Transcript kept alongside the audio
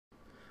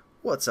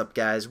What's up,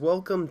 guys?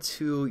 Welcome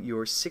to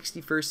your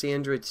 61st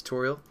Android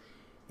tutorial.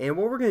 And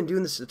what we're going to do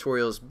in this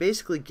tutorial is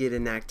basically get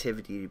an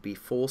activity to be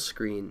full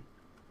screen.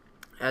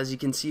 As you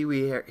can see,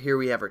 here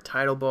we have our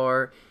title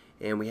bar,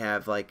 and we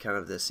have like kind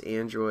of this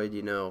Android,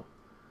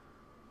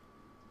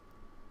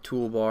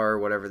 toolbar,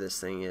 whatever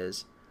this thing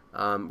is.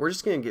 We're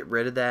just going to get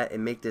rid of that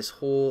and make this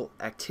whole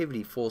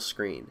activity full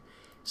screen.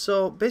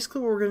 So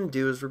basically what we're going to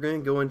do is we're going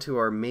to go into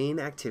our main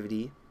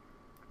activity,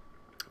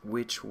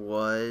 which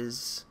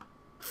was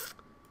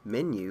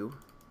menu,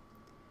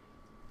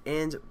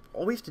 and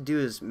all we have to do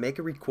is make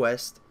a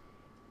request,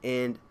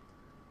 and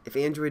if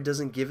Android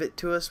doesn't give it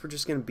to us, we're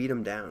just going to beat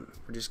them down.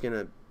 We're just going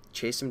to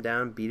chase them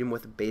down, beat them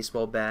with a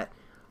baseball bat,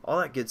 all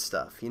that good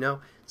stuff.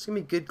 It's going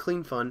to be good,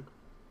 clean fun.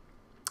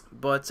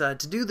 But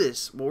to do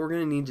this, what we're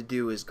going to need to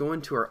do is go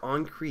into our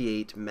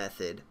onCreate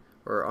method,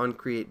 or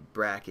onCreate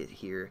bracket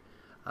here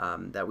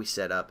that we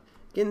set up.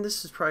 Again,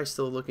 this is probably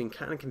still looking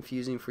kind of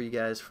confusing for you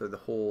guys for the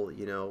whole,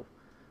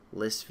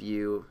 list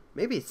view.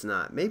 Maybe it's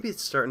not. Maybe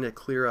it's starting to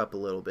clear up a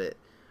little bit.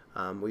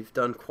 We've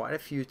done quite a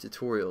few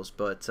tutorials,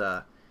 but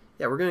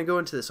yeah, we're going to go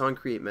into this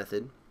onCreate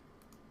method.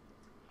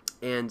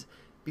 And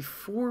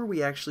before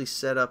we actually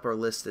set up our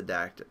list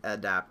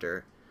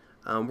adapter,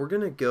 we're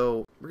going to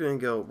go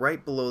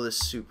right below this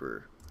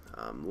super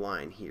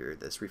line here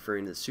that's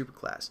referring to the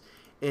superclass.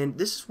 And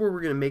this is where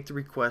we're going to make the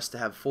request to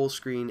have full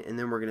screen, and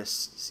then we're going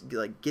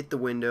to get the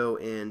window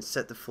and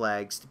set the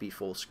flags to be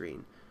full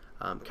screen.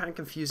 Kind of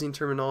confusing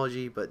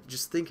terminology, but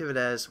just think of it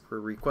as we're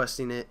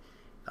requesting it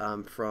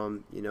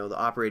from the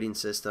operating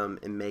system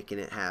and making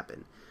it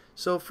happen.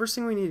 So first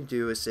thing we need to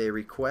do is say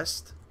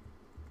request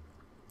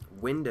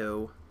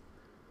window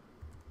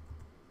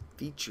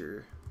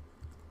feature,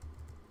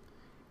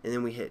 and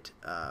then we hit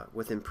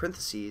within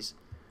parentheses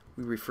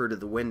we refer to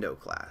the window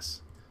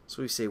class.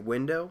 So we say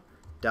window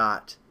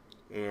dot,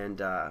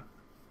 and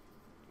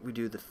we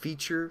do the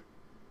feature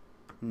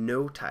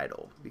no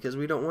title, because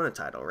we don't want a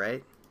title,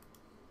 right?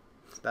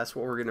 That's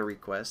what we're going to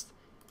request,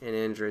 and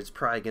Android's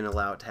probably going to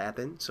allow it to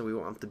happen, so we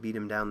won't have to beat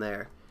them down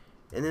there.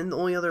 And then the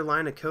only other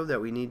line of code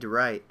that we need to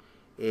write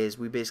is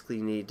we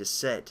basically need to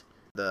set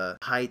the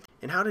height.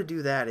 And how to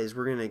do that is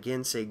we're going to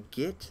again say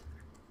get,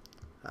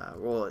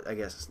 well, I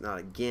guess it's not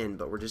again,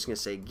 but we're just going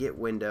to say get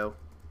window.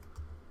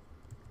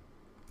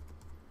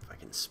 If I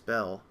can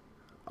spell,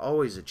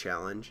 always a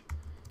challenge.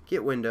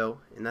 Get window,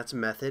 and that's a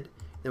method.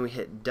 Then we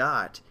hit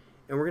dot,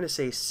 and we're going to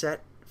say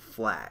set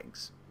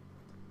flags.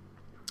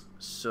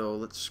 So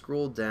let's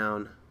scroll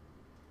down,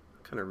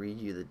 kind of read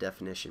you the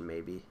definition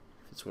maybe,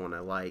 if it's one I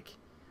like.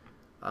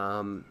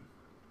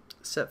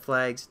 Set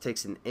flags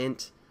takes an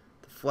int,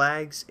 the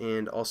flags,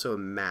 and also a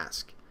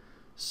mask.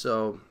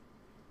 So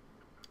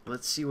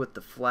let's see what the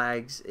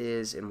flags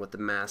is and what the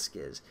mask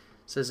is.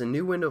 It says a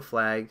new window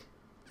flag.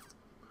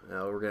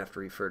 Oh, we're going to have to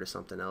refer to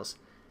something else.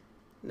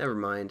 Never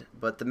mind.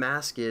 But the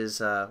mask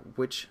is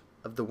which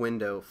of the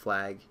window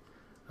flag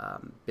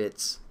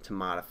bits to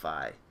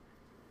modify.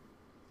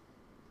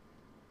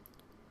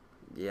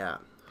 Yeah,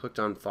 hooked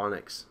on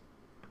phonics.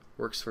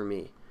 Works for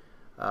me.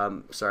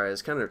 Sorry, I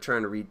was kind of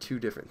trying to read two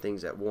different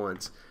things at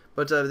once.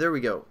 But there we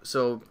go.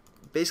 So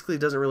basically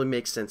it doesn't really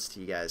make sense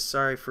to you guys.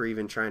 Sorry for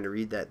even trying to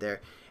read that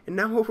there. And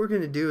now what we're going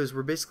to do is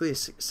we're basically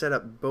set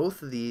up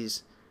both of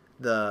these,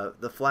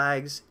 the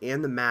flags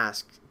and the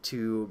mask,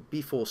 to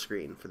be full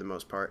screen for the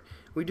most part.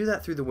 We do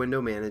that through the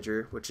window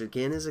manager, which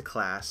again is a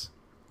class.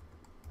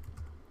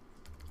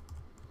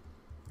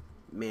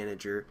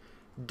 Manager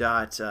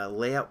dot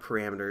layout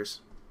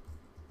parameters,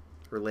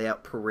 or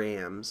layout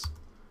params,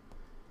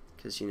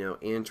 because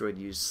Android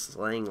uses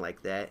slang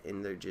like that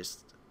and they're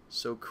just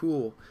so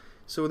cool.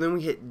 So then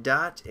we hit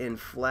dot and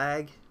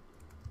flag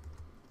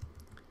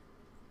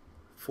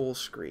full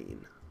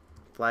screen,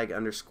 flag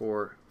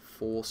underscore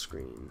full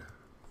screen,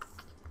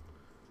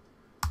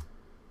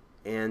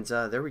 and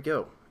there we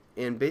go.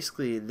 And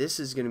basically this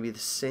is going to be the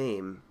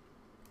same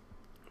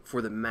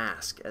for the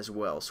mask as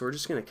well. So we're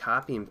just going to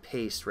copy and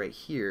paste right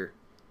here,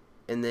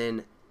 and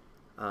then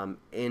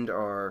end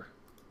our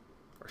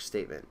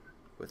statement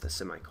with a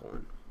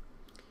semicolon.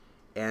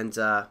 And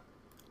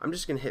I'm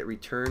just going to hit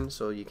return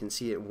so you can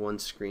see it one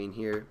screen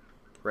here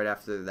right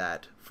after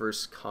that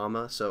first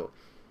comma. So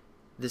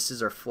this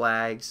is our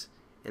flags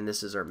and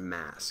this is our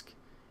mask,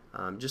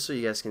 just so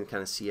you guys can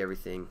kind of see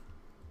everything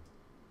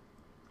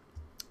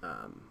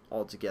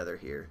all together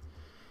here.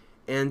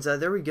 And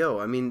there we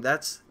go. I mean,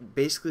 that's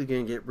basically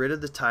going to get rid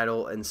of the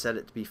title and set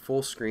it to be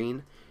full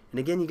screen. And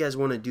again, you guys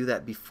want to do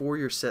that before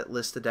your set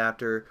list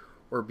adapter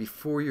or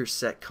before your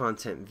set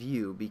content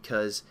view,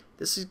 because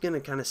this is going to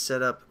kind of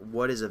set up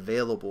what is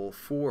available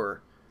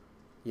for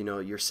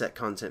your set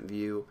content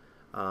view,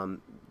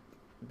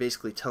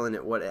 basically telling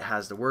it what it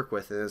has to work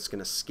with, and it's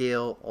going to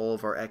scale all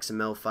of our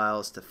XML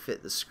files to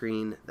fit the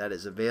screen that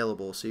is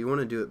available. So you want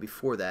to do it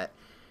before that.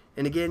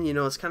 And again,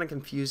 it's kind of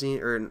confusing,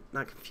 or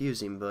not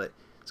confusing, but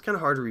it's kind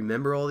of hard to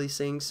remember all these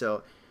things.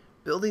 So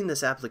building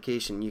this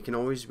application, you can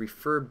always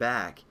refer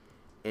back,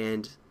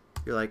 and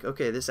you're like,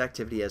 okay, this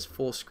activity has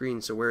full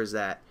screen, so where is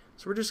that?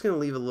 So we're just going to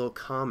leave a little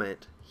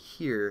comment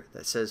here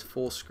that says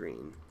full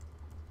screen.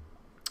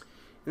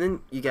 And then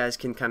you guys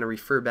can kind of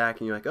refer back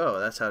and you're like, oh,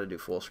 that's how to do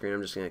full screen.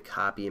 I'm just going to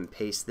copy and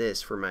paste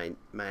this for my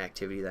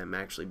activity that I'm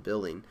actually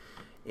building.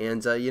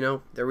 And you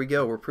know, there we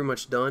go. We're pretty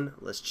much done.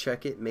 Let's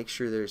check it, make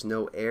sure there's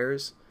no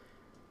errors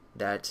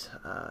that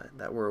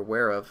we're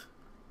aware of.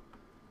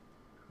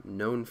 I'm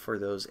known for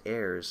those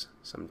errors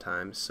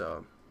sometimes,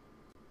 so.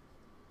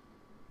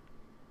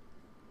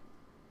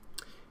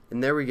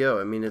 And there we go.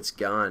 I mean, it's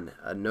gone.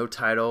 No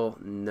title,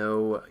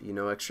 no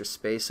extra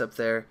space up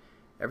there.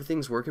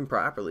 Everything's working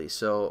properly.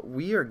 So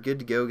we are good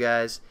to go,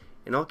 guys.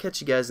 And I'll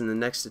catch you guys in the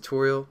next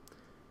tutorial.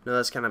 I know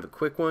that's kind of a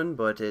quick one,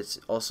 but it's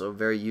also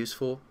very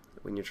useful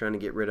when you're trying to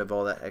get rid of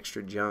all that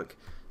extra junk.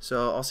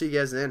 So I'll see you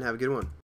guys then. Have a good one.